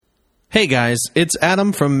Hey guys, it's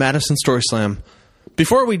Adam from Madison Story Slam.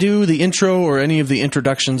 Before we do the intro or any of the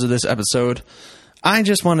introductions of this episode, I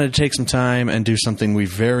just wanted to take some time and do something we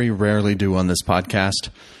very rarely do on this podcast,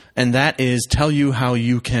 and that is tell you how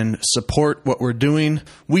you can support what we're doing.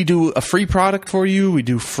 We do a free product for you. We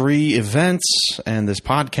do free events and this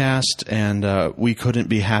podcast, and we couldn't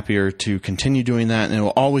be happier to continue doing that, and it will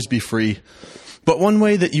always be free. But one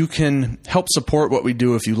way that you can help support what we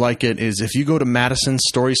do if you like it is if you go to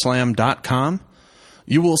madisonstoryslam.com,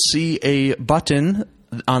 you will see a button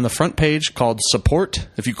on the front page called Support.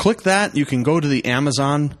 If you click that, you can go to the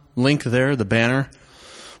Amazon link there, the banner.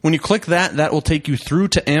 When you click that, that will take you through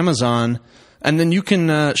to Amazon, and then you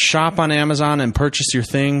can shop on Amazon and purchase your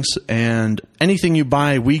things, and anything you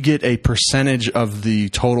buy, we get a percentage of the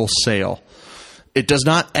total sale. It does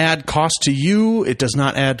not add cost to you. It does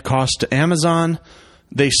not add cost to Amazon.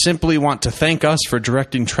 They simply want to thank us for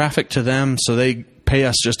directing traffic to them, so they pay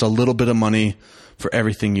us just a little bit of money for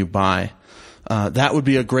everything you buy. That would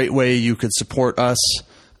be a great way you could support us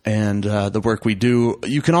and the work we do.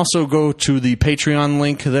 You can also go to the Patreon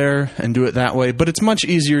link there and do it that way, but it's much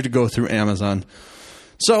easier to go through Amazon.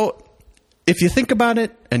 So if you think about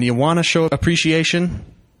it and you want to show appreciation,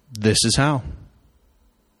 this is how.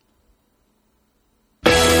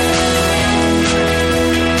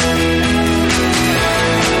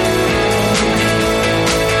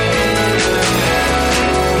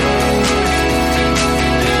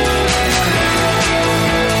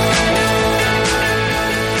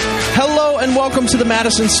 And welcome to the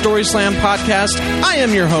Madison Story Slam podcast. I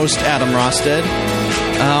am your host, Adam Rosted.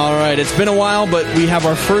 All right, it's been a while, but we have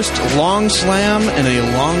our first long slam in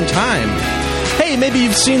a long time. Hey, maybe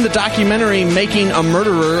you've seen the documentary Making a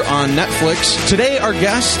Murderer on Netflix. Today, our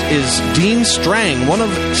guest is Dean Strang, one of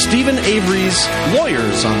Stephen Avery's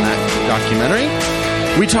lawyers on that documentary.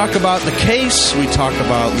 We talk about the case. We talk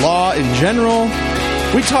about law in general.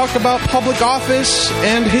 We talk about public office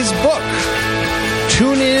and his book.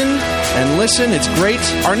 Tune in and listen. It's great.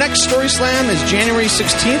 Our next Story Slam is January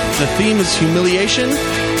 16th. The theme is humiliation.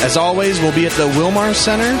 As always, we'll be at the Wilmar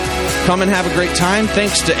Center. Come and have a great time.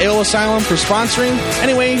 Thanks to Ale Asylum for sponsoring.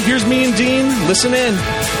 Anyway, here's me and Dean. Listen in.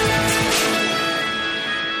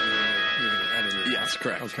 Yes,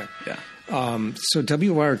 correct. Okay. Yeah. So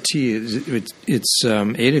WRT, it's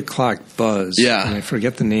 8 o'clock buzz. Yeah. And I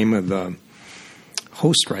forget the name of the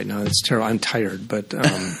host right now. It's terrible. I'm tired, but...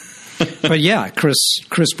 But yeah, Chris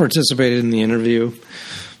participated in the interview.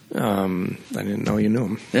 I didn't know you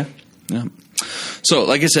knew him. Yeah. So,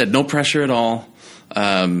 like I said, no pressure at all.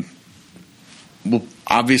 We'll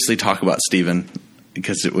obviously talk about Stephen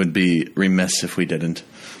because it would be remiss if we didn't.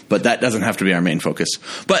 But that doesn't have to be our main focus.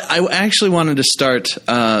 But I actually wanted to start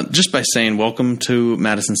just by saying welcome to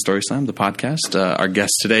Madison Story Slam, the podcast. Our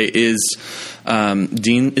guest today is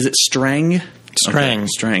Dean. Is it Strang? Strang. Okay,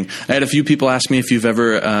 Strang. I had a few people ask me if you've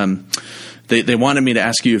ever they wanted me to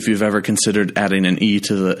ask you if you've ever considered adding an E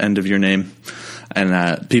to the end of your name.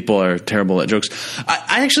 And people are terrible at jokes.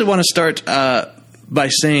 I actually want to start by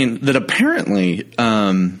saying that apparently,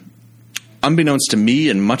 unbeknownst to me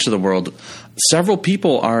and much of the world, several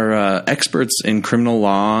people are experts in criminal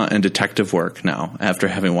law and detective work now after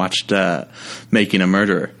having watched Making a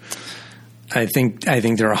Murderer. I think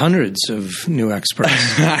there are hundreds of new experts.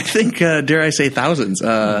 I think, dare I say, thousands.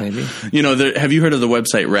 Maybe. Have you heard of the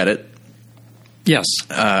website Reddit? Yes.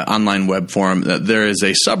 Online web forum. There is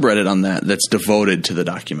a subreddit on that's devoted to the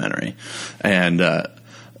documentary. And the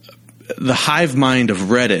hive mind of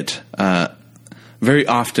Reddit very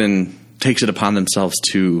often takes it upon themselves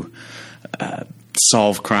to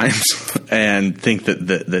solve crimes and think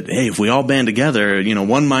that hey, if we all band together,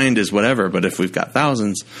 one mind is whatever, but if we've got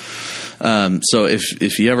thousands... So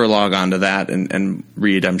if you ever log on to that and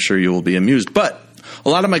read, I'm sure you will be amused. But a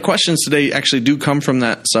lot of my questions today actually do come from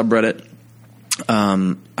that subreddit.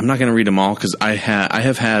 I'm not going to read them all because I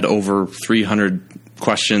have had over 300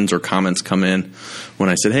 questions or comments come in when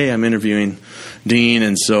I said, hey, I'm interviewing Dean.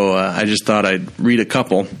 And so I just thought I'd read a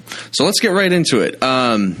couple. So let's get right into it.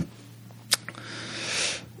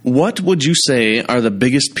 What would you say are the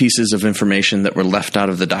biggest pieces of information that were left out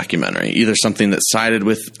of the documentary? Either something that sided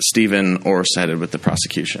with Stephen or sided with the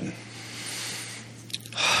prosecution?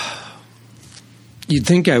 You'd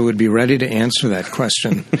think I would be ready to answer that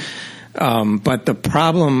question. But the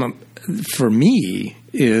problem for me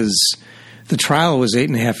is the trial was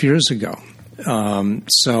 8.5 years ago.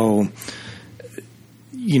 So,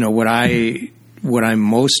 what I'm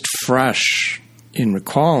most fresh in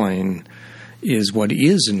recalling is what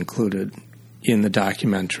is included in the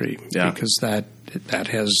documentary, because that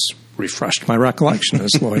has refreshed my recollection,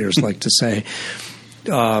 as lawyers like to say.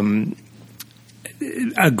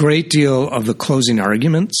 a great deal of the closing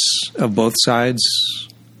arguments of both sides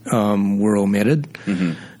were omitted.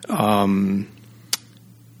 Mm-hmm.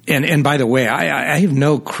 And by the way, I have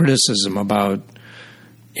no criticism about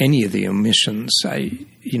any of the omissions. I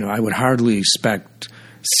would hardly expect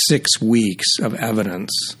 6 weeks of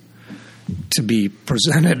evidence to be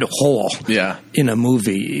presented whole in a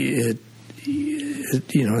movie. As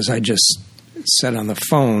I just said on the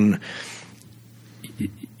phone,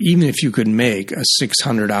 even if you could make a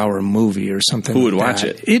 600-hour movie or something, who would watch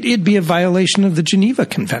it? It'd be a violation of the Geneva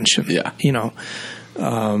Convention. Yeah, it'd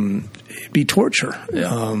be torture.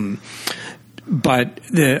 Yeah. But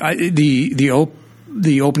the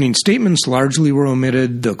opening statements largely were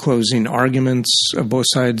omitted. The closing arguments of both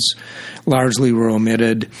sides largely were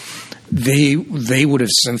omitted. They would have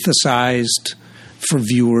synthesized for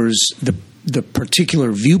viewers the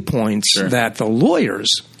particular viewpoints that the lawyers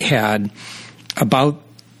had about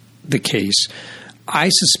the case. I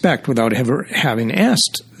suspect, without ever having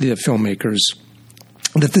asked the filmmakers,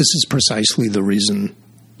 that this is precisely the reason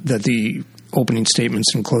that the opening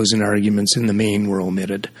statements and closing arguments in the main were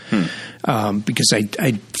omitted. Because I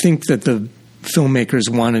think that the filmmakers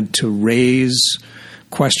wanted to raise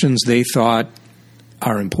questions they thought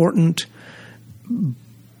are important,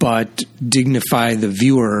 but dignify the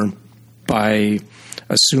viewer by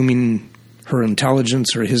assuming her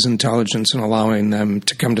intelligence or his intelligence and allowing them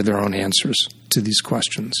to come to their own answers to these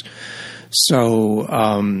questions. So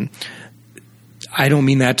I don't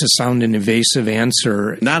mean that to sound an evasive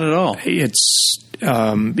answer. Not at all. It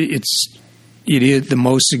is the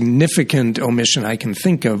most significant omission I can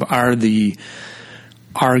think of are the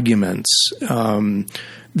arguments.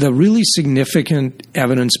 The really significant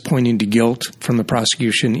evidence pointing to guilt from the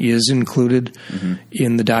prosecution is included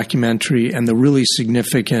in the documentary, and the really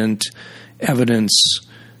significant evidence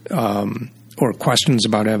or questions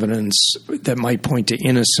about evidence that might point to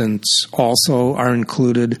innocence also are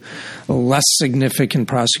included. Less significant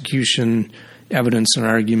prosecution evidence and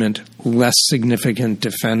argument, less significant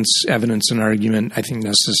defense evidence and argument, I think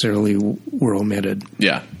necessarily were omitted.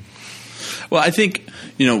 Yeah. Well, I think,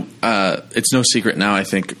 it's no secret now. I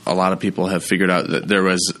think a lot of people have figured out that there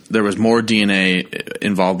was more DNA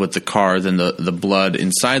involved with the car than the blood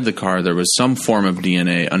inside the car. There was some form of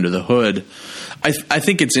DNA under the hood. I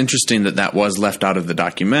think it's interesting that was left out of the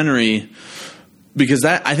documentary, because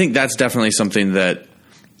I think that's definitely something that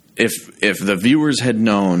if the viewers had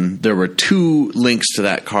known there were 2 links to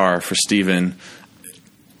that car for Stephen,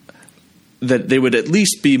 that they would at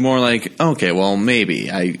least be more like, okay, well, maybe.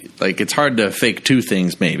 It's hard to fake 2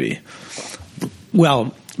 things, maybe.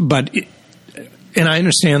 Well, and I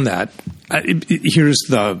understand that. Here's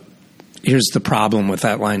the problem with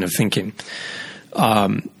that line of thinking.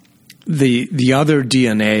 The other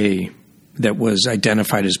DNA that was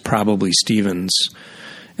identified as probably Stephen's,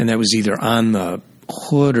 and that was either on the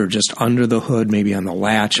hood or just under the hood, maybe on the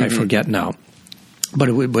latch, I forget now. But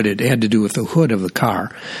it had to do with the hood of the car.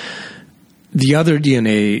 The other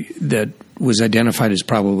DNA that was identified as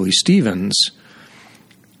probably Stephen's,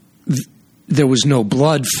 there was no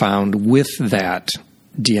blood found with that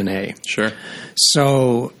DNA. Sure.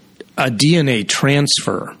 So a DNA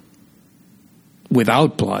transfer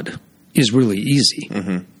without blood is really easy.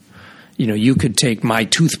 Mm-hmm. You could take my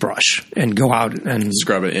toothbrush and go out and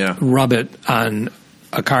scrub it, rub it on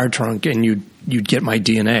a car trunk, and you'd get my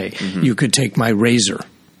DNA. Mm-hmm. You could take my razor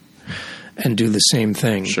and do the same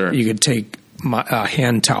thing. Sure. You could take my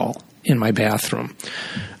hand towel in my bathroom.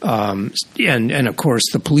 And of course,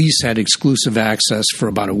 the police had exclusive access for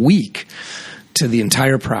about a week to the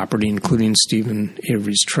entire property, including Stephen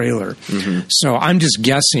Avery's trailer. Mm-hmm. So I'm just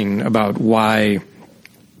guessing about why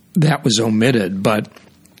that was omitted, but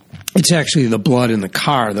it's actually the blood in the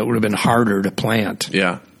car that would have been harder to plant.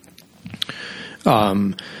 Yeah.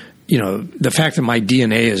 The fact that my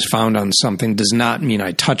DNA is found on something does not mean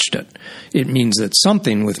I touched it. It means that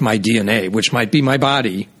something with my DNA, which might be my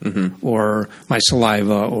body or my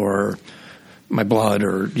saliva or my blood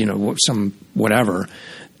or, some whatever,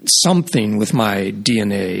 something with my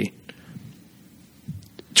DNA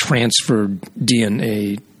transferred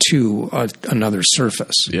DNA to another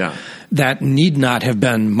surface. Yeah. That need not have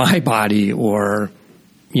been my body or,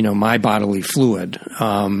 my bodily fluid.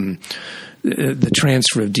 The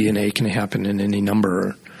transfer of DNA can happen in any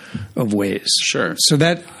number of ways. Sure. So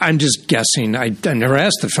that I'm just guessing. I never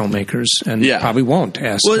asked the filmmakers, and probably won't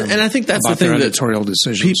ask them. And I think that's about the thing their editorial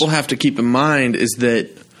decisions. People have to keep in mind is that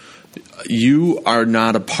you are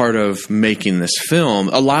not a part of making this film.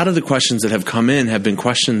 A lot of the questions that have come in have been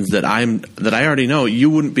questions that I already know you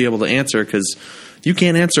wouldn't be able to answer, because you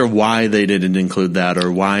can't answer why they didn't include that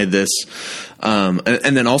or why this.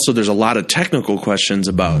 And then also there's a lot of technical questions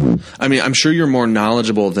about, I mean, I'm sure you're more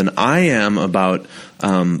knowledgeable than I am about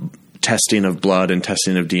testing of blood and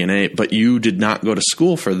testing of DNA, but you did not go to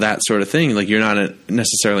school for that sort of thing. Like, you're not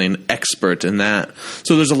necessarily an expert in that.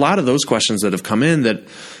 So there's a lot of those questions that have come in that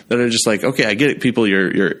are just like, okay, I get it, people,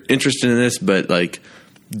 you're interested in this, but like,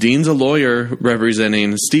 Dean's a lawyer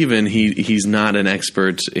representing Stephen. He's not an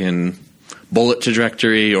expert in bullet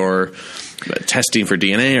trajectory or testing for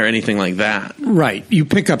DNA or anything like that. Right. You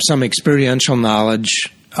pick up some experiential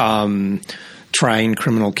knowledge, trying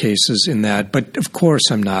criminal cases in that. But of course,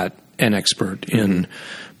 I'm not an expert in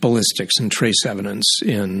ballistics and trace evidence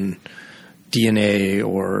in DNA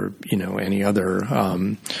or, any other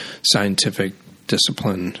scientific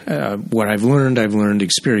discipline. What I've learned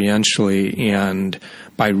experientially and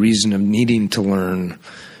by reason of needing to learn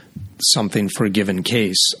something for a given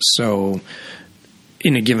case. So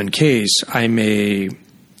in a given case, I may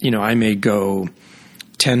go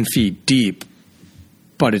 10 feet deep,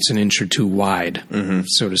 but it's an inch or two wide,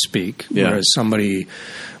 so to speak. Yeah. Whereas somebody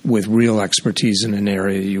with real expertise in an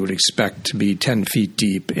area you would expect to be 10 feet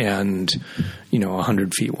deep and,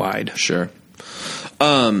 100 feet wide. Sure.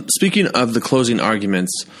 Speaking of the closing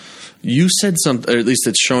arguments, you said something, or at least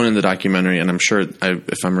it's shown in the documentary, and I'm sure,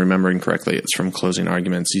 if I'm remembering correctly, it's from Closing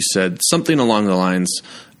Arguments. You said something along the lines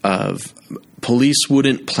of police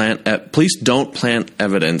don't plant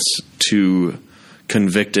evidence to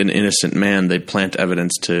convict an innocent man. They plant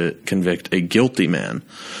evidence to convict a guilty man.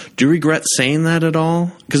 Do you regret saying that at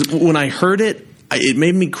all? Because when I heard it, it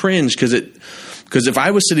made me cringe because if I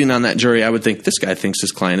was sitting on that jury, I would think, this guy thinks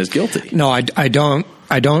his client is guilty. No, I don't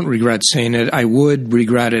regret saying it. I would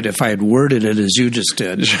regret it if I had worded it as you just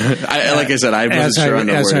did. Like I said, I wasn't sure on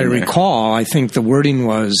the wording. As I recall, I think the wording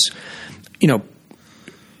was,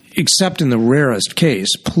 except in the rarest case,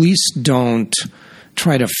 police don't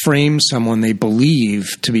try to frame someone they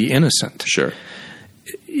believe to be innocent. Sure.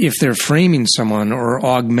 If they're framing someone or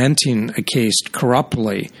augmenting a case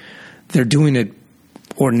corruptly, they're doing it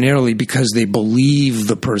ordinarily because they believe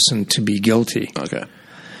the person to be guilty. Okay.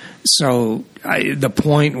 So the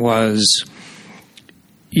point was,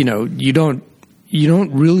 you don't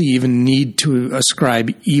really even need to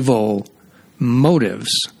ascribe evil motives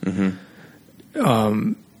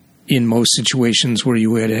in most situations where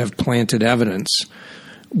you would have planted evidence.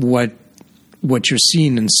 What you're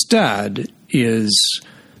seeing instead is,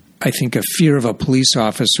 I think, a fear of a police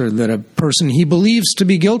officer that a person he believes to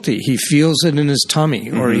be guilty, he feels it in his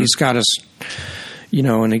tummy, or he's got a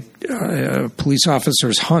police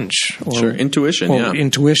officer's hunch, or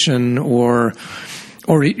intuition, or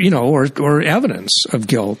evidence of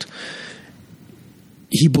guilt.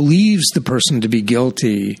 He believes the person to be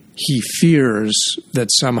guilty. He fears that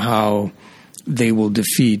somehow they will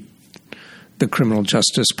defeat the criminal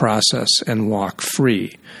justice process and walk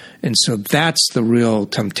free. And so that's the real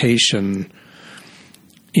temptation,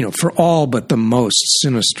 for all but the most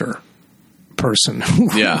sinister person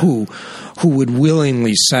who would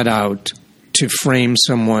willingly set out to frame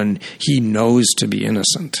someone he knows to be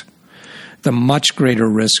innocent. The much greater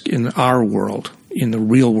risk in our world, in the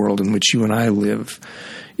real world in which you and I live,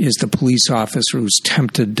 is the police officer who's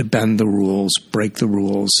tempted to bend the rules, break the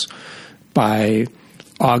rules by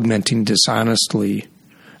augmenting dishonestly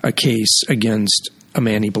a case against a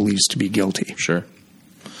man he believes to be guilty. Sure.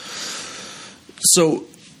 So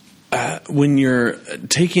when you're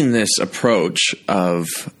taking this approach of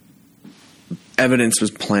evidence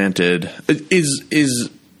was planted, did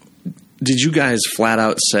you guys flat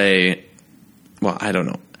out say, well, I don't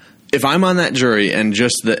know, if I'm on that jury and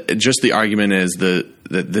just the argument is that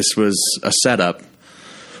this was a setup,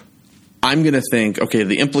 I'm going to think, okay,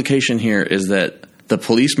 the implication here is that the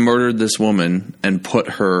police murdered this woman and put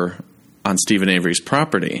her on Stephen Avery's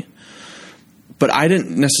property. But I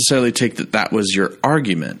didn't necessarily take that was your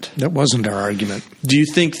argument. That wasn't our argument. Do you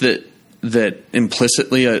think that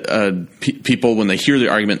implicitly people, when they hear the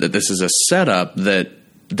argument that this is a setup,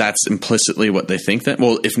 that's implicitly what they think? That,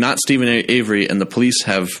 well, if not Stephen Avery and the police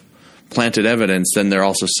have planted evidence, then they're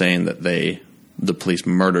also saying that the police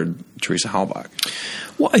murdered Teresa Halbach.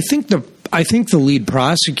 Well, I think the lead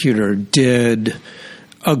prosecutor did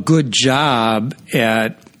a good job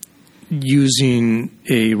at using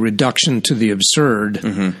a reduction to the absurd,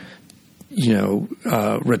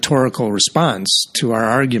 rhetorical response to our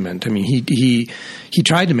argument. I mean, he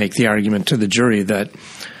tried to make the argument to the jury that,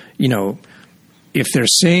 if they're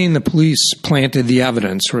saying the police planted the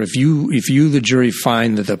evidence, or if you, the jury,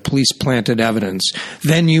 find that the police planted evidence,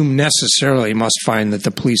 then you necessarily must find that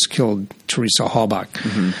the police killed Teresa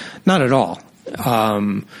Halbach. Not at all.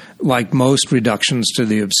 Like most reductions to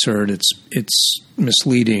the absurd, it's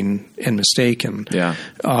misleading and mistaken. Yeah.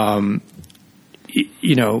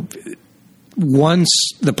 Once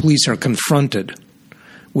the police are confronted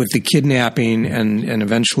with the kidnapping and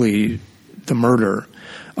eventually the murder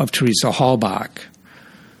of Teresa Halbach,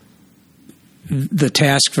 the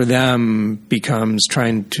task for them becomes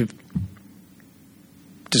trying to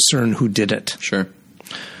discern who did it. Sure.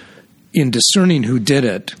 In discerning who did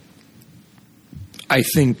it, I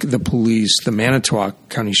think the police, the Manitowoc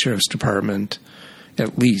County Sheriff's Department,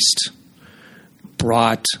 at least,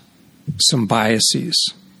 brought some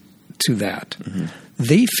biases to that. Mm-hmm.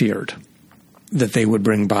 They feared that they would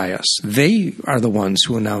bring bias. They are the ones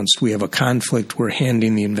who announced, we have a conflict, we're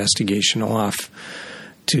handing the investigation off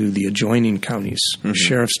to the adjoining county's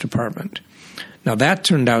sheriff's department. Now, that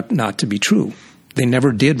turned out not to be true. They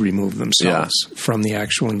never did remove themselves from the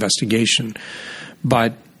actual investigation.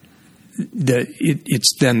 But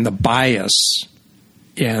it's then the bias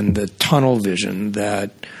and the tunnel vision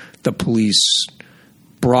that the police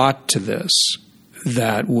brought to this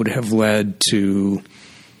that would have led to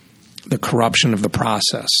the corruption of the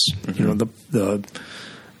process,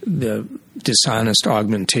 the dishonest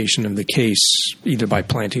augmentation of the case, either by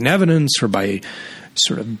planting evidence or by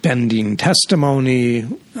sort of bending testimony,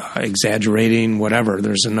 exaggerating, whatever.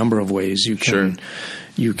 There's a number of ways you can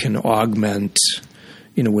augment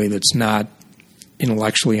in a way that's not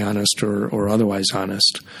intellectually honest or otherwise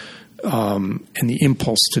honest. And the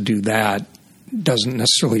impulse to do that doesn't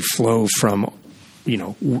necessarily flow from,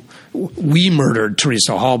 we murdered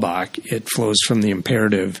Teresa Halbach. It flows from the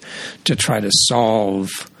imperative to try to solve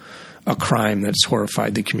a crime that's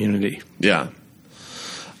horrified the community. Yeah.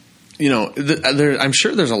 I'm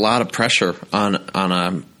sure there's a lot of pressure on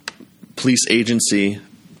a police agency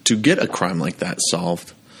to get a crime like that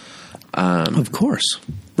solved. Of course.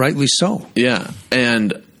 Rightly so. Yeah.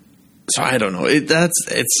 And so I don't know.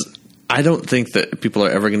 I don't think that people are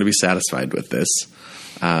ever going to be satisfied with this.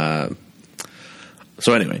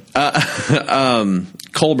 So anyway,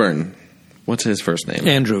 Colburn, what's his first name?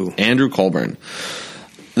 Andrew Colburn.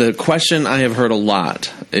 The question I have heard a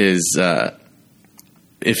lot is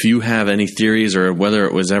if you have any theories or whether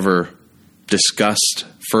it was ever discussed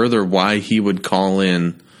further why he would call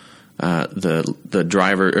in the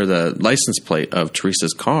driver or the license plate of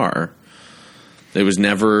Teresa's car. It was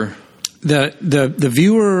never... The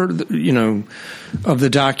viewer, of the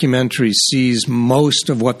documentary sees most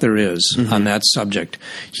of what there is on that subject.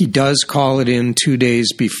 He does call it in 2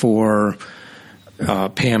 days before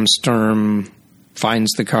Pam Sturm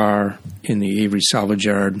finds the car in the Avery salvage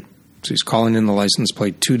yard. So he's calling in the license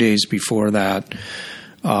plate 2 days before that.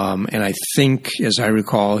 And I think, as I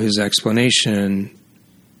recall, his explanation,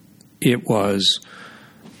 it was...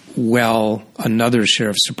 another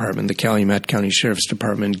sheriff's department, the Calumet County Sheriff's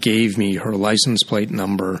Department, gave me her license plate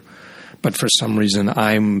number, but for some reason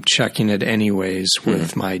I'm checking it anyways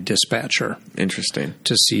with my dispatcher. Interesting.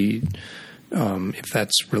 To see if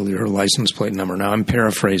that's really her license plate number. Now, I'm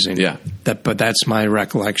paraphrasing. Yeah. But that's my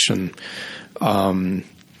recollection. And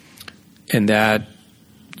that,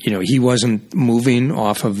 he wasn't moving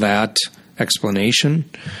off of that explanation.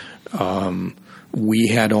 We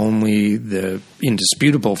had only the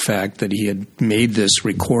indisputable fact that he had made this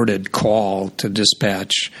recorded call to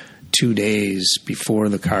dispatch 2 days before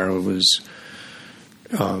the car was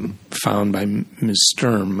found by Ms.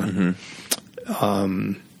 Sturm.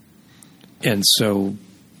 And so,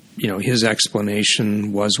 his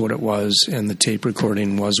explanation was what it was, and the tape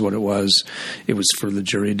recording was what it was. It was for the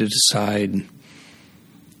jury to decide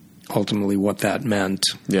ultimately what that meant.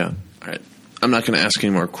 Yeah. All right. I'm not going to ask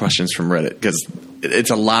any more questions from Reddit because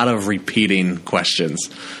it's a lot of repeating questions.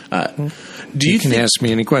 You can ask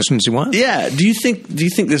me any questions you want. Yeah. Do you think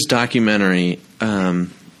this documentary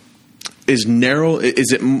is narrow?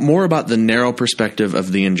 Is it more about the narrow perspective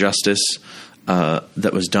of the injustice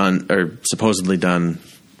that was done or supposedly done,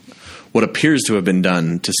 what appears to have been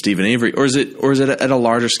done to Stephen Avery, or is it at a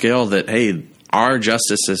larger scale that, hey, our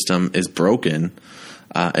justice system is broken,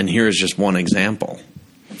 and here is just one example?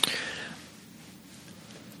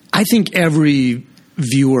 I think every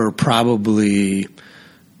viewer probably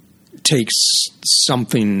takes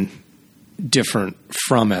something different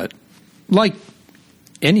from it, like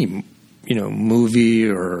any movie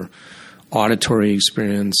or auditory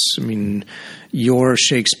experience. I mean, your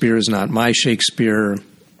Shakespeare is not my Shakespeare.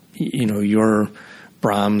 Your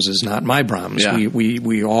Brahms is not my Brahms. Yeah.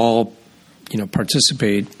 We all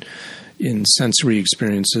participate in sensory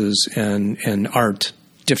experiences and art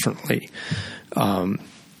differently.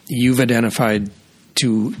 You've identified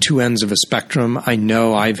two ends of a spectrum. I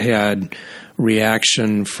know I've had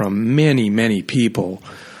reaction from many, many people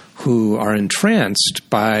who are entranced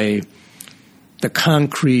by the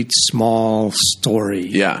concrete, small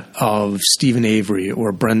story of Stephen Avery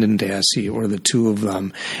or Brendan Dassey or the two of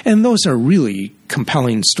them. And those are really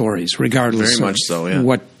compelling stories, regardless Very much so, yeah.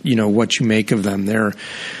 what you make of them.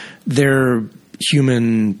 They're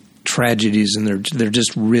human tragedies, and they're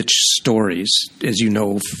just rich stories, as you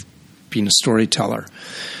know, being a storyteller.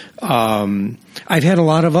 I've had a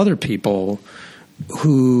lot of other people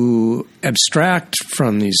who abstract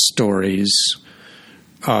from these stories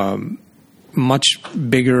much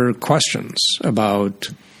bigger questions about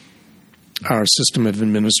our system of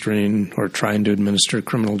administering or trying to administer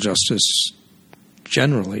criminal justice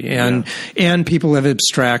generally. And people have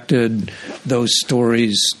abstracted those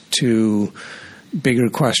stories to bigger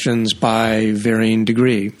questions by varying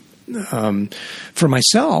degree. For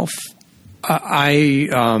myself,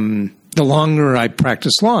 the longer I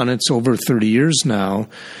practice law, and it's over 30 years now,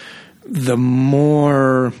 the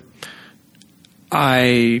more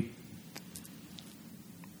I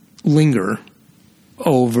linger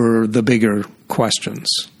over the bigger questions,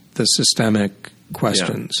 the systemic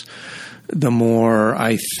questions. The more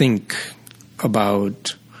I think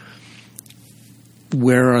about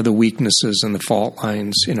where are the weaknesses and the fault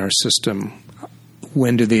lines in our system,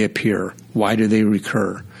 when do they appear, why do they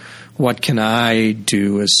recur, what can I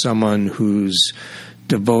do as someone who's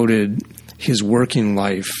devoted his working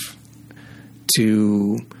life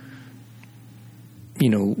to,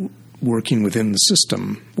 working within the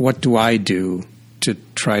system, what do I do to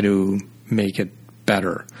try to make it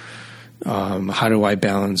better? How do I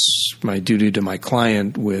balance my duty to my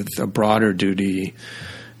client with a broader duty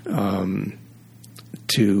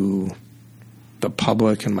to the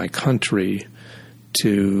public and my country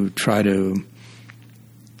to try to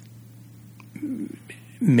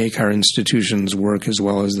make our institutions work as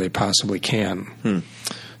well as they possibly can?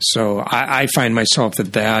 So I find myself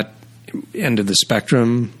at that end of the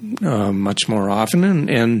spectrum much more often,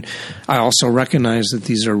 and I also recognize that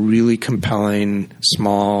these are really compelling,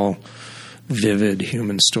 small, vivid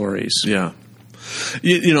human stories. Yeah.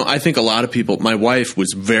 I think a lot of people, my wife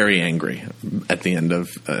was very angry at the end of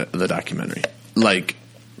the documentary, like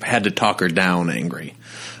had to talk her down angry.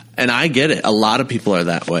 And I get it. A lot of people are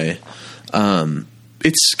that way.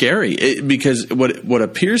 It's scary because what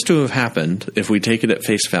appears to have happened, if we take it at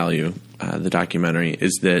face value, the documentary,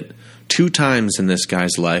 is that 2 times in this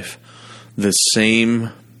guy's life, the same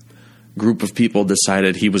group of people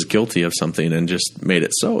decided he was guilty of something and just made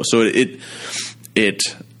it so. So it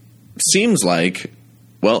seems like,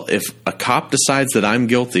 well, if a cop decides that I'm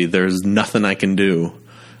guilty, there's nothing I can do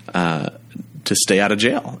to stay out of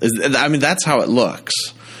jail. I mean, that's how it looks.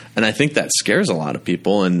 And I think that scares a lot of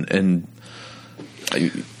people. And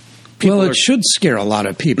it should scare a lot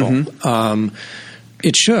of people. Mm-hmm.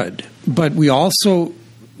 It should. But we also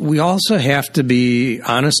have to be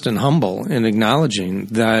honest and humble in acknowledging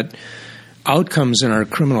that outcomes in our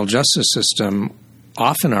criminal justice system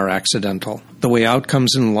often are accidental, the way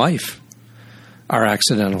outcomes in life are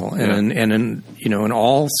accidental, and in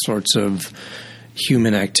all sorts of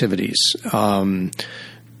human activities.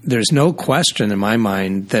 There's no question in my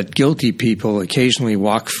mind that guilty people occasionally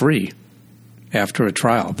walk free after a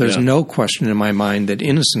trial. There's no question in my mind that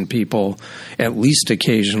innocent people, at least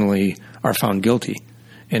occasionally, are found guilty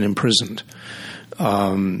and imprisoned.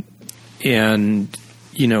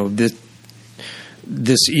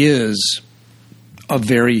 This is a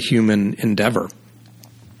very human endeavor.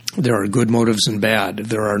 There are good motives and bad.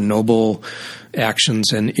 There are noble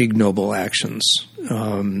actions and ignoble actions.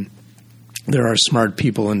 There are smart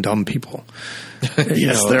people and dumb people.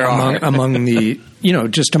 Yes, there are among the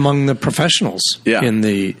just among the professionals in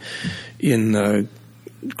the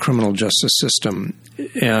criminal justice system,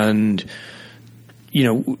 and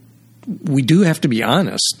we do have to be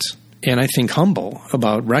honest and I think humble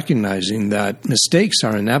about recognizing that mistakes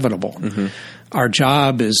are inevitable. Mm-hmm. Our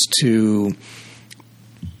job is to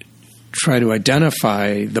try to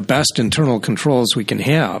identify the best internal controls we can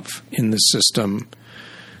have in the system,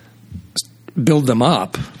 build them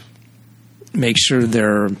up, make sure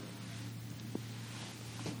they're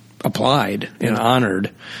applied and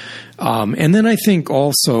honored. And then I think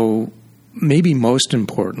also, maybe most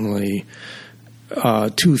importantly,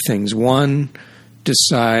 2 things. One,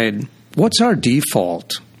 decide what's our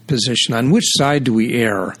default position, on which side do we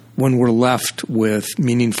err when we're left with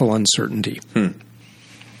meaningful uncertainty.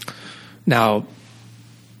 Now,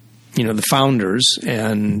 the founders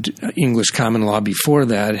and English common law before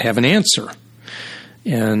that have an answer.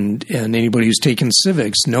 And anybody who's taken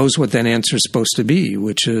civics knows what that answer is supposed to be,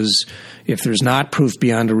 which is, if there's not proof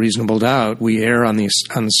beyond a reasonable doubt, we err on the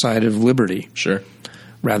side of liberty. Sure.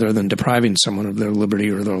 Rather than depriving someone of their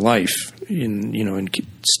liberty or their life in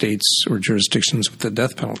states or jurisdictions with the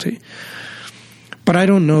death penalty. But I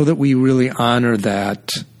don't know that we really honor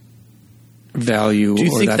that value Do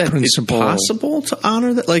you or think that principle. It's possible to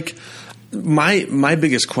honor that? Like, my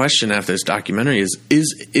biggest question after this documentary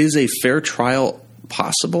is a fair trial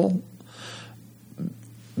possible?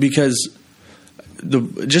 Because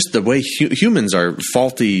just the way humans are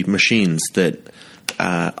faulty machines that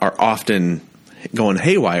are often going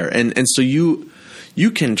haywire, and so you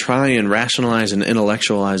can try and rationalize and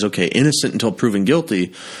intellectualize, okay, innocent until proven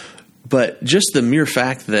guilty, but just the mere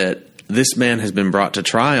fact that this man has been brought to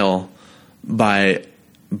trial by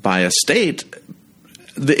a state,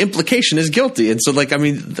 the implication is guilty. And so,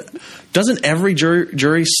 doesn't every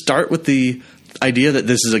jury start with the idea that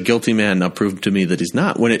this is a guilty man, now prove to me that he's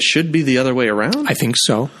not, when it should be the other way around? I think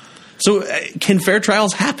so. So can fair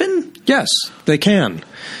trials happen? Yes, they can.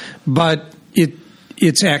 But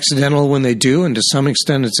it's accidental when they do, and to some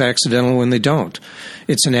extent it's accidental when they don't.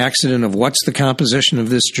 It's an accident of what's the composition of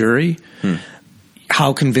this jury,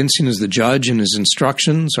 how convincing is the judge in his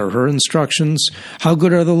instructions or her instructions, how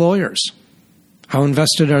good are the lawyers, how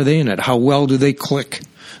invested are they in it, how well do they click,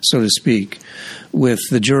 so to speak, with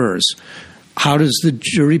the jurors. How does the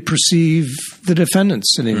jury perceive the defendant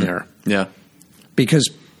sitting there? Yeah. Because,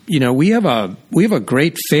 we have a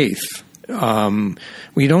great faith.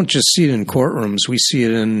 We don't just see it in courtrooms. We see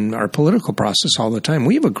it in our political process all the time.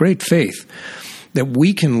 We have a great faith that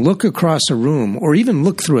we can look across a room or even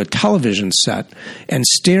look through a television set and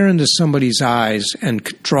stare into somebody's eyes and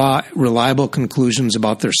draw reliable conclusions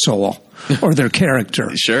about their soul or their character.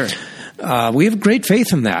 Sure. We have great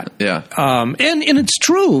faith in that. Yeah. And it's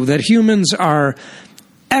true that humans are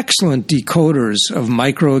excellent decoders of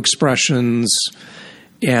micro expressions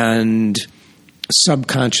and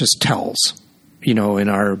subconscious tells, in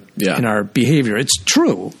our behavior. It's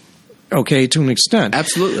true, okay, to an extent.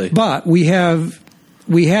 Absolutely. But we have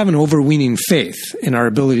an overweening faith in our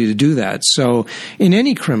ability to do that. So in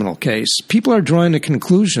any criminal case, people are drawing a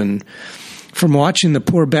conclusion from watching the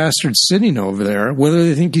poor bastard sitting over there, whether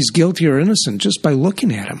they think he's guilty or innocent, just by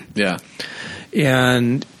looking at him. Yeah.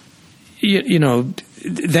 And,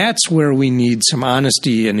 that's where we need some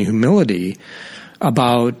honesty and humility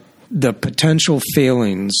about the potential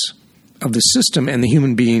failings of the system and the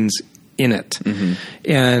human beings in it. Mm-hmm.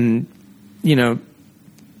 And,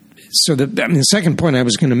 so the second point I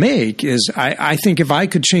was going to make is I think if I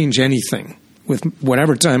could change anything with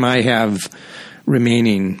whatever time I have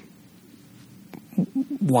remaining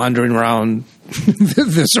wandering around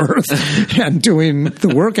this earth and doing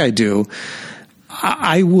the work I do,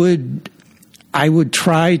 I would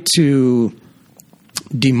try to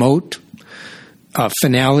demote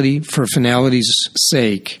finality for finality's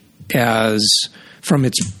sake as from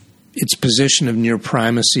its position of near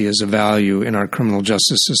primacy as a value in our criminal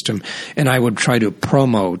justice system, and I would try to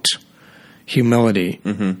promote humility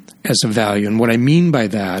as a value. And what I mean by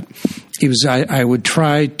that is I want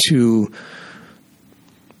to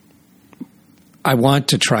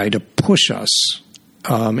try to push us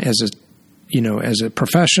as a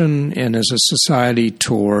profession and as a society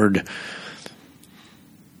toward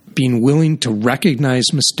being willing to recognize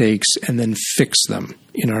mistakes and then fix them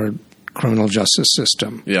in our criminal justice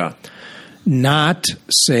system. Yeah. Not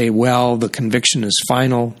say, well, the conviction is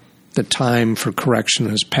final, the time for correction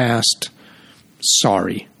has passed,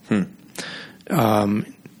 sorry.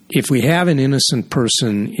 If we have an innocent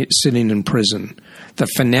person sitting in prison, the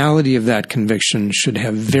finality of that conviction should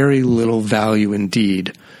have very little value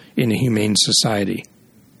indeed in a humane society.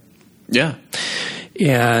 Yeah.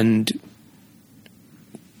 And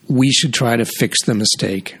we should try to fix the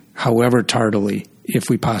mistake, however tardily, if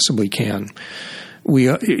we possibly can.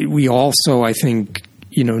 We also, I think,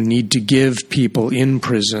 need to give people in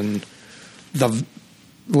prison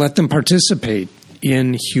let them participate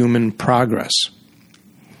in human progress.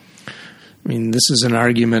 I mean, this is an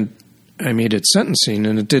argument I made at sentencing,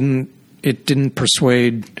 and it didn't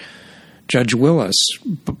persuade Judge Willis,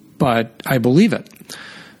 but I believe it.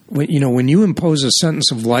 When you impose a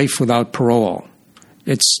sentence of life without parole,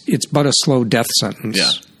 it's but a slow death sentence.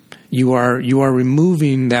 Yeah. You are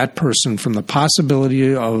removing that person from the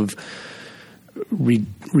possibility of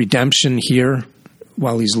redemption here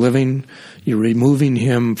while he's living. You're removing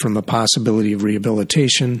him from the possibility of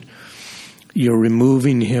rehabilitation. You're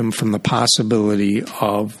removing him from the possibility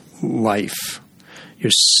of life.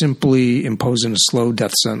 You're simply imposing a slow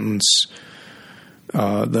death sentence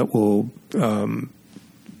that will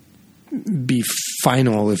be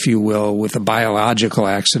final, if you will, with a biological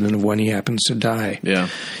accident of when he happens to die. Yeah.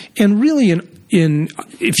 And really,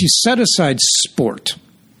 if you set aside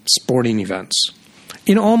sporting events,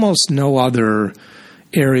 in almost no other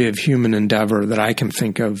area of human endeavor that I can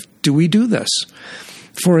think of do we do this.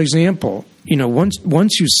 For example,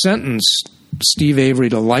 once you sentence Steve Avery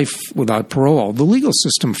to life without parole, the legal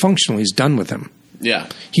system functionally is done with him. Yeah.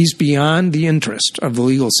 He's beyond the interest of the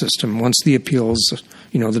legal system once the appeals,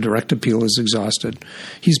 the direct appeal is exhausted.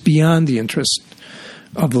 He's beyond the interest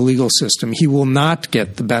of the legal system. He will not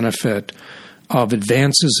get the benefit of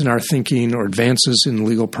advances in our thinking or advances in the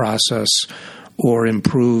legal process or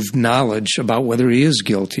improved knowledge about whether he is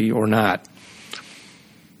guilty or not.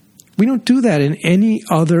 We don't do that in any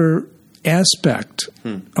other aspect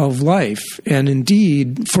of life. And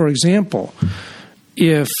indeed, for example,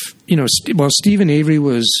 if Stephen Avery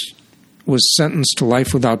was sentenced to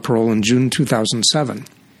life without parole in June 2007.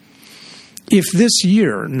 If this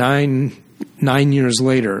year, nine years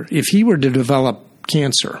later, if he were to develop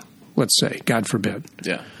cancer, let's say, God forbid,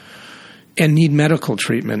 Yeah. and need medical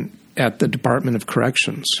treatment at the Department of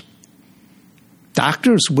Corrections,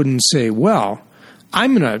 doctors wouldn't say, "Well,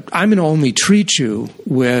 I'm gonna only treat you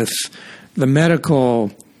with the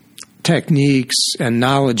medical techniques and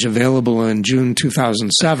knowledge available in June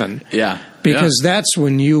 2007. Yeah. Because that's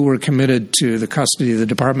when you were committed to the custody of the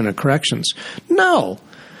Department of Corrections." No.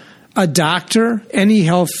 A doctor, any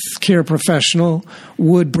health care professional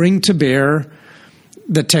would bring to bear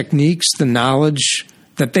the techniques, the knowledge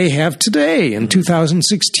that they have today in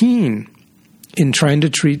 2016 in trying to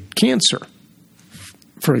treat cancer,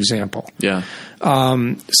 for example. Yeah.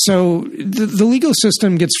 So the legal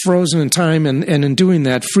system gets frozen in time, and in doing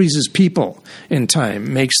that freezes people in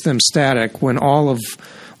time, makes them static when all of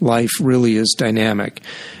life really is dynamic.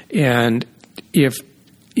 And if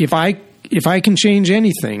I can change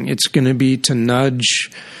anything, it's going to be to nudge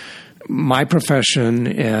my profession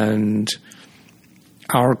and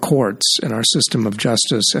our courts and our system of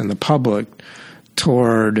justice and the public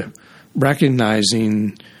toward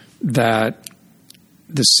recognizing that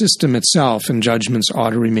the system itself and judgments ought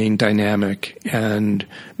to remain dynamic, and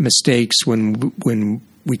mistakes, when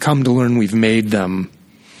we come to learn we've made them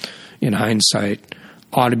in hindsight,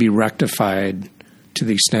 ought to be rectified to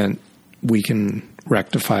the extent we can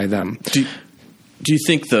rectify them. Do you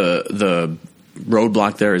think the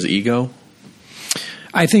roadblock there is ego?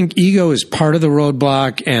 I think ego is part of the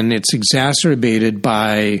roadblock, and it's exacerbated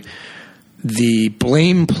by the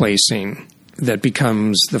blame placing that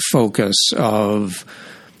becomes the focus of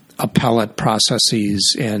appellate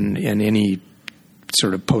processes and any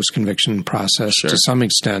sort of post-conviction process. Sure. To some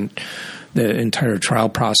extent, the entire trial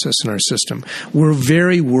process in our system. We're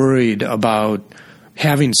very worried about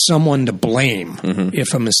having someone to blame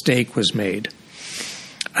if a mistake was made.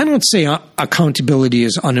 I don't say accountability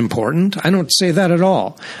is unimportant. I don't say that at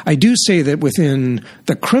all. I do say that within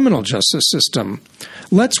the criminal justice system,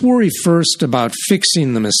 let's worry first about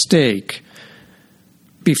fixing the mistake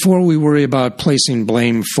before we worry about placing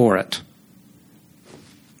blame for it.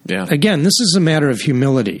 Yeah. Again, this is a matter of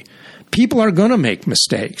humility. People are going to make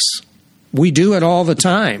mistakes. We do it all the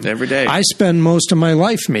time. Every day. I spend most of my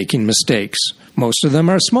life making mistakes. Most of them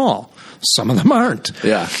are small. Some of them aren't.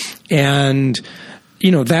 Yeah. And,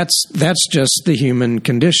 that's just the human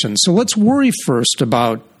condition. So let's worry first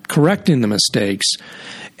about correcting the mistakes.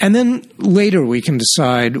 And then later we can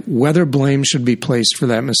decide whether blame should be placed for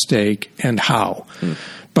that mistake and how.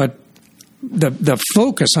 But the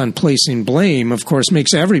focus on placing blame, of course,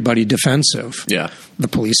 makes everybody defensive. Yeah. The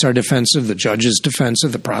police are defensive, the judge is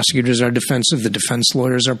defensive, the prosecutors are defensive, the defense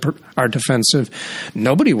lawyers are defensive.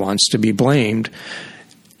 Nobody wants to be blamed.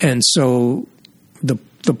 And so the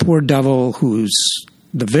poor devil who's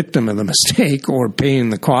the victim of the mistake or paying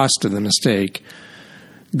the cost of the mistake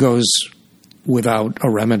goes without a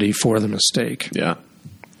remedy for the mistake. Yeah.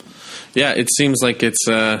 Yeah, it seems like it's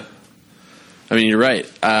you're right.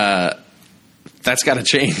 That's got to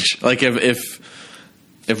change. Like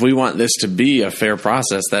if we want this to be a fair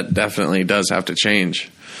process, that definitely does have to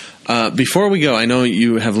change. Before we go, I know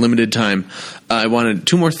you have limited time. I wanted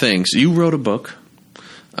two more things. You wrote a book,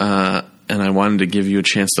 and I wanted to give you a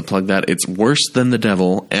chance to plug that. It's Worse Than the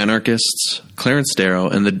Devil: Anarchists, Clarence Darrow,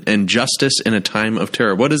 and Justice in a Time of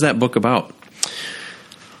Terror. What is that book about?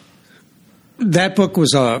 That book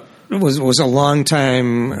was a long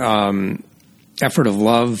time effort of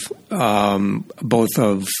love, both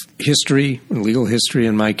of history, legal history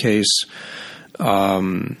in my case,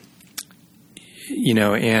 and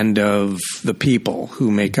of the people who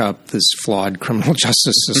make up this flawed criminal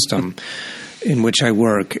justice system in which I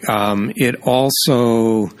work. It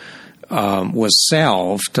also was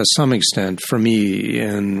salve to some extent for me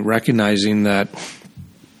in recognizing that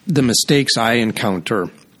the mistakes I encounter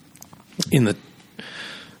in the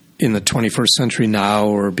 21st century now,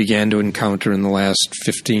 or began to encounter in the last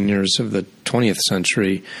 15 years of the 20th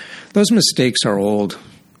century, those mistakes are old.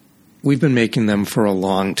 We've been making them for a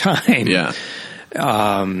long time. Yeah.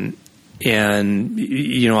 And,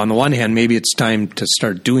 on the one hand, maybe it's time to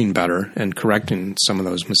start doing better and correcting some of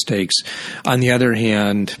those mistakes. On the other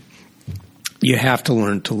hand, you have to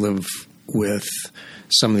learn to live with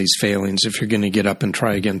some of these failings if you're going to get up and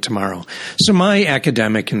try again tomorrow. So my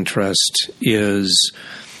academic interest is,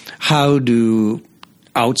 how do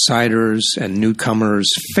outsiders and newcomers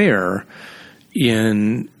fare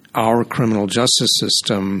in our criminal justice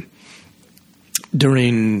system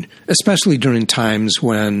especially during times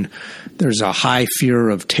when there's a high fear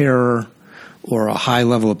of terror or a high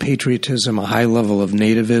level of patriotism, a high level of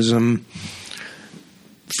nativism.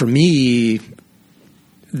 For me,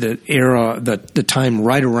 the time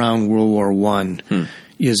right around World War I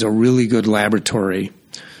is a really good laboratory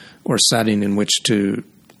or setting in which to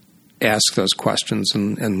ask those questions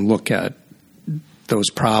and look at those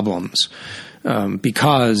problems,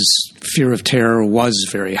 because fear of terror was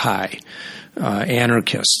very high.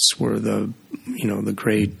 Anarchists were the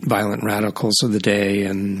great violent radicals of the day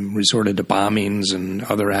and resorted to bombings and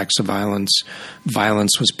other acts of violence.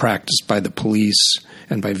 Violence was practiced by the police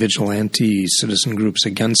and by vigilante citizen groups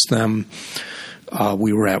against them.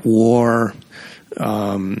 We were at war.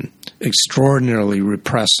 Extraordinarily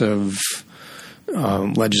repressive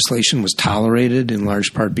legislation was tolerated in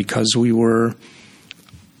large part because we were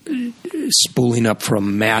spooling up for a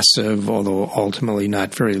massive, although ultimately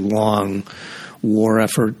not very long, war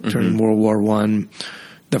effort during World War I.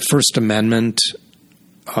 The First Amendment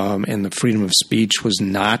and the freedom of speech was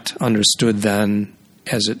not understood then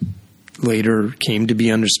as it later came to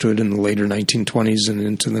be understood in the later 1920s and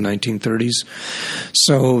into the 1930s.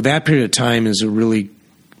 So that period of time is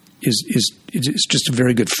just a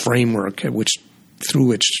very good framework in which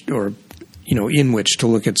to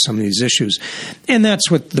look at some of these issues. And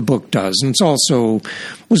that's what the book does. And it's also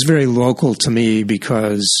was very local to me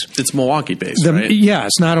because it's Milwaukee-based, right? Yeah,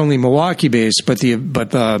 it's not only Milwaukee-based, but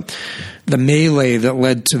the melee that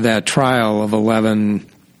led to that trial of 11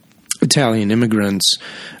 Italian immigrants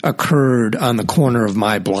occurred on the corner of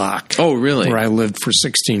my block. Oh, really? Where I lived for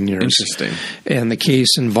 16 years. Interesting. And the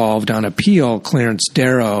case involved on appeal Clarence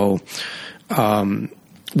Darrow,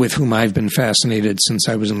 with whom I've been fascinated since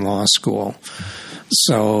I was in law school.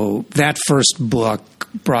 So that first book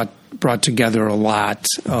brought together a lot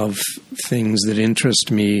of things that interest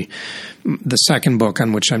me. The second book,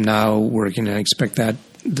 on which I'm now working, and I expect that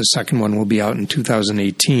the second one will be out in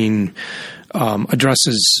 2018,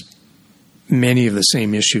 addresses many of the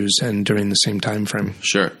same issues and during the same time frame.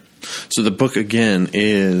 Sure. So the book again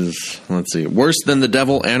is, Worse Than the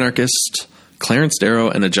Devil, Anarchist, Clarence Darrow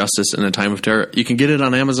and a Justice in a Time of Terror. You can get it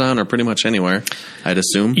on Amazon or pretty much anywhere, I'd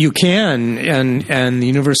assume. You can, and the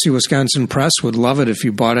University of Wisconsin Press would love it if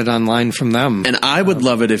you bought it online from them. And I would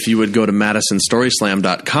love it if you would go to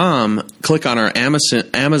MadisonStorySlam.com, click on our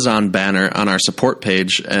Amazon banner on our support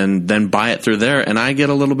page, and then buy it through there, and I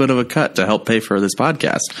get a little bit of a cut to help pay for this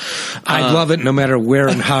podcast. I'd love it no matter where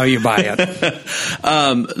and how you buy it.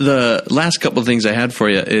 The last couple of things I had for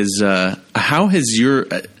you is, how has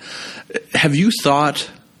have you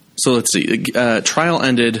thought, so let's see, trial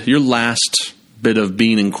ended, your last bit of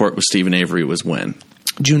being in court with Steven Avery was when?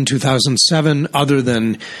 June 2007, other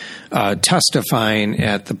than testifying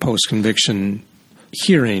at the post-conviction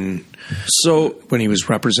hearing, so when he was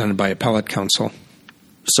represented by appellate counsel.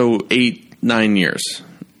 So 9 years.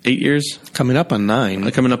 8 years? Coming up on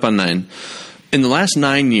 9. Coming up on 9. In the last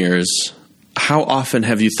 9 years, how often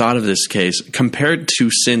have you thought of this case compared to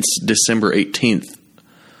since December 18th?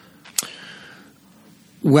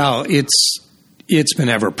 Well, it's been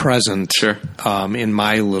ever present, sure, in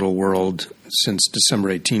my little world since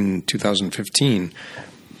December 18, 2015.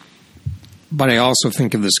 But I also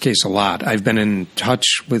think of this case a lot. I've been in touch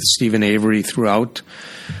with Steven Avery throughout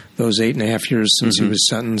those 8.5 years since he was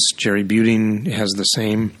sentenced. Jerry Buting has the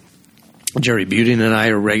same. Jerry Buting and I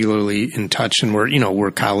are regularly in touch, and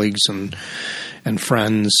we're colleagues and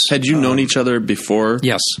friends. Had you known each other before?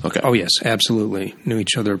 Yes. Okay. Oh, yes, absolutely. Knew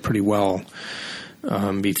each other pretty well.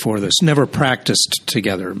 Before this, never practiced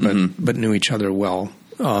together, but knew each other well.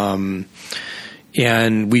 And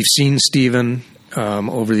we've seen Steven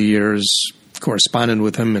over the years, corresponded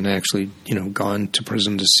with him, and actually, gone to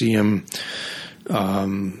prison to see him.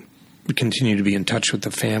 We continue to be in touch with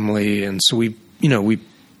the family, and so we've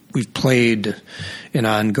played an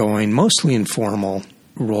ongoing, mostly informal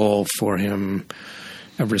role for him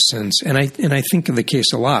ever since. And I think of the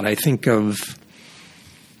case a lot. I think of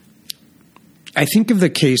the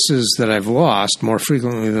cases that I've lost more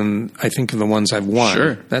frequently than I think of the ones I've won.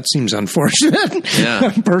 Sure. That seems unfortunate,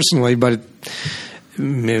 personally, but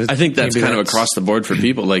I think that's kind of across the board for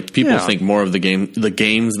people. Like people think more of the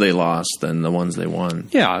games they lost than the ones they won.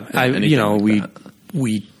 Yeah,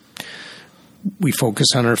 we focus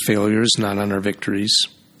on our failures, not on our victories,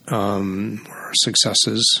 or our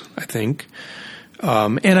successes, I think.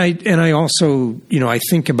 And I also, I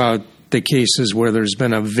think about the cases where there's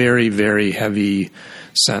been a very, very heavy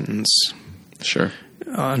sentence. Sure.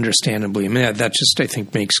 Understandably. I mean, that just, I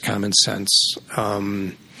think, makes common sense.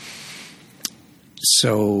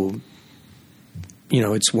 So,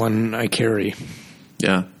 it's one I carry.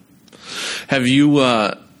 Yeah. Have you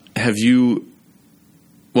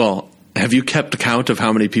kept count of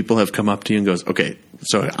how many people have come up to you and goes, okay,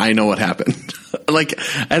 so I know what happened? Like,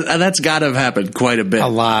 and that's got to have happened quite a bit. A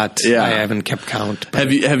lot. Yeah. I haven't kept count.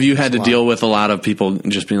 Have you had to deal with a lot of people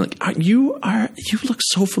just being like, you look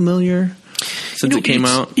so familiar since it came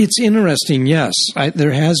out? It's interesting. Yes.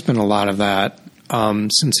 There has been a lot of that,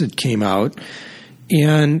 since it came out.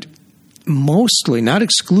 And mostly, not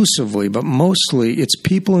exclusively, but mostly it's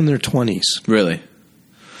people in their 20s. Really?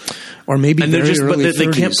 Or maybe and very early 30s. They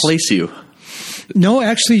can't place you. No,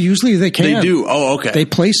 actually, usually they can. They do. Oh, okay. They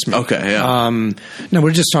place me. Okay, yeah. Now,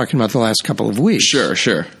 we're just talking about the last couple of weeks.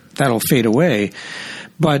 Sure. That'll fade away.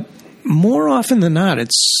 But more often than not,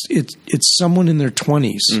 it's someone in their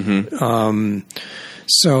 20s. Mm-hmm.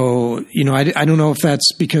 So, I don't know if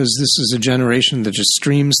that's because this is a generation that just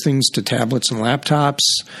streams things to tablets and laptops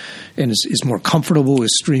and is more comfortable with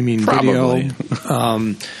streaming video.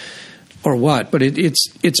 Or what, but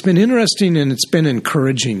it's been interesting and it's been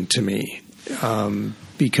encouraging to me,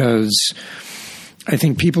 because I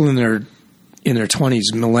think people in their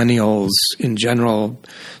 20s, millennials in general,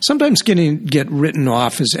 sometimes get written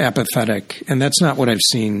off as apathetic, and that's not what I've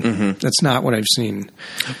seen. Mm-hmm. That's not what I've seen.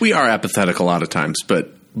 We are apathetic a lot of times,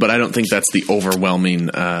 but I don't think that's the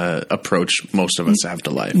overwhelming approach most of us have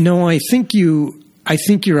to life. No, I think you're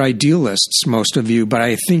idealists, most of you, but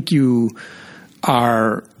I think you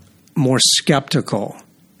are more skeptical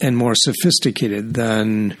and more sophisticated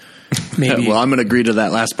than maybe. Well, I'm going to agree to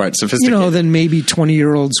that last part. Sophisticated. Than maybe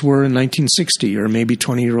 20-year-olds were in 1960, or maybe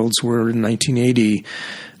 20-year-olds were in 1980.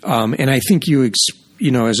 And I think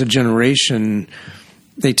as a generation,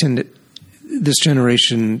 this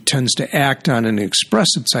generation tends to act on and express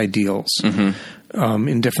its ideals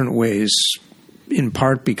in different ways, in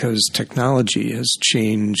part because technology has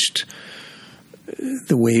changed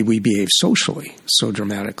the way we behave socially so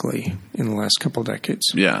dramatically in the last couple of decades.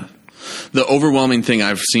 Yeah. The overwhelming thing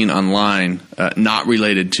I've seen online, not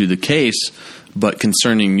related to the case, but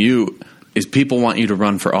concerning you, is people want you to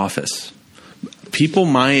run for office. People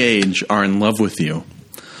my age are in love with you.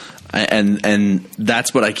 And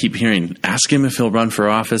that's what I keep hearing. Ask him if he'll run for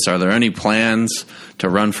office. Are there any plans to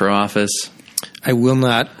run for office? I will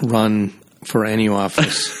not run for any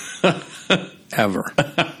office ever.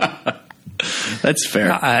 That's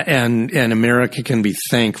fair. And America can be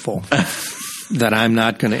thankful that I'm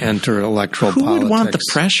not going to enter electoral politics. Who would want the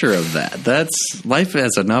pressure of that? Life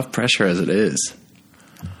has enough pressure as it is.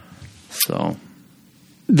 So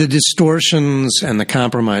the distortions and the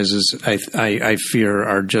compromises I fear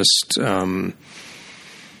are just they're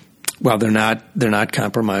not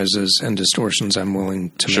compromises and distortions I'm willing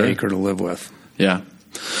to make or to live with. Yeah.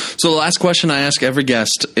 So the last question I ask every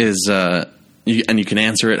guest is, and you can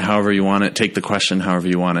answer it however you want it, take the question however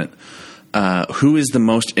you want it. Who is the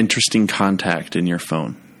most interesting contact in your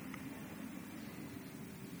phone?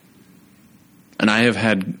 And I have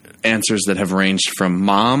had answers that have ranged from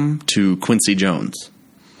mom to Quincy Jones.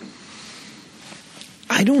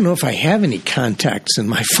 I don't know if I have any contacts in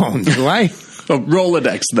my phone, do I?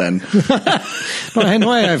 Rolodex, then. Well, I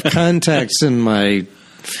know I have contacts in my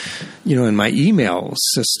email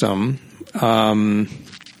system.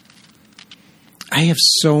 I have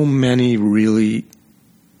so many really.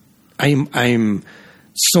 I'm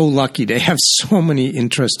so lucky to have so many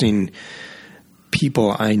interesting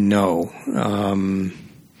people I know,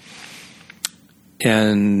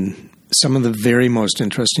 and some of the very most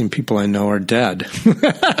interesting people I know are dead,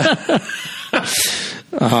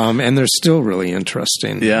 and they're still really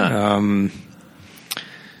interesting. Yeah.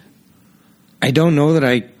 I don't know that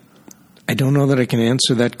I can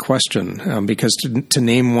answer that question, because to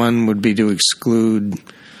name one would be to exclude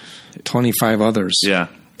 25 others. Yeah.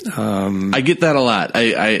 I get that a lot.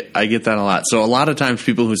 I get that a lot. So a lot of times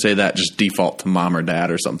people who say that just default to mom or dad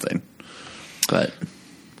or something. But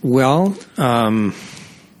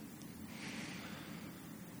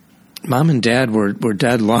Mom and Dad were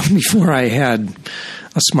dead long before I had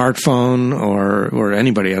a smartphone or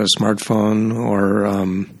anybody had a smartphone or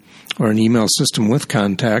an email system with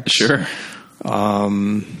contacts. Sure.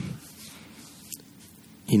 I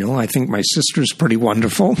think my sister's pretty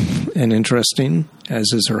wonderful and interesting,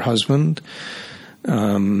 as is her husband.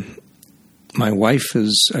 My wife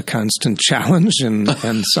is a constant challenge and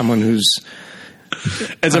someone who's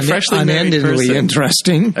as a freshly married person,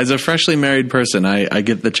 interesting. As a freshly married person, I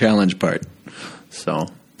get the challenge part. So, well,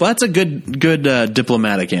 that's a good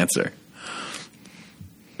diplomatic answer.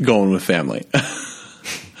 Going with family.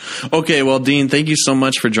 Okay, well, Dean, thank you so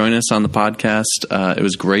much for joining us on the podcast. It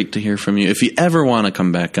was great to hear from you. If you ever want to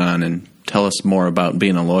come back on and tell us more about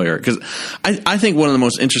being a lawyer, because I think one of the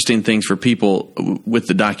most interesting things for people with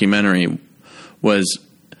the documentary was,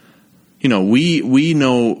 we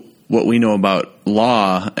know what we know about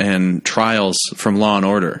law and trials from Law and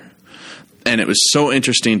Order. And it was so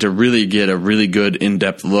interesting to really get a really good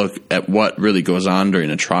in-depth look at what really goes on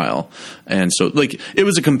during a trial. And so, it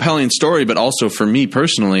was a compelling story, but also for me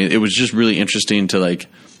personally, it was just really interesting to,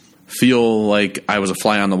 feel like I was a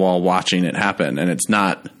fly on the wall watching it happen. And it's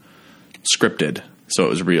not scripted, so it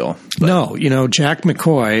was real. But no, Jack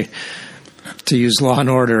McCoy, to use Law and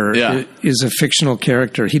Order, is a fictional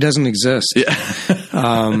character. He doesn't exist. Yeah.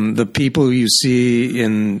 The people you see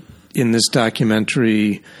in this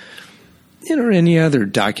documentary, or any other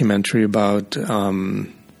documentary about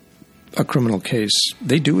a criminal case,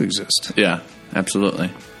 they do exist. Yeah, absolutely.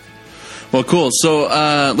 Well, cool.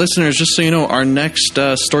 So, listeners, just so you know, our next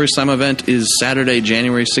Story Slam event is Saturday,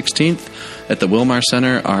 January 16th at the Wilmar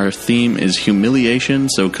Center. Our theme is humiliation,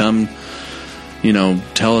 so come,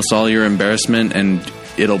 tell us all your embarrassment, and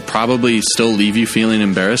it'll probably still leave you feeling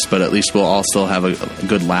embarrassed, but at least we'll all still have a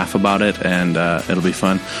good laugh about it, and it'll be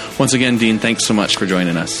fun. Once again, Dean, thanks so much for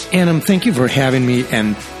joining us. Adam, thank you for having me,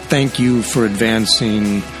 and thank you for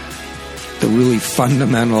advancing the really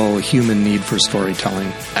fundamental human need for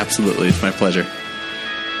storytelling. Absolutely. It's my pleasure.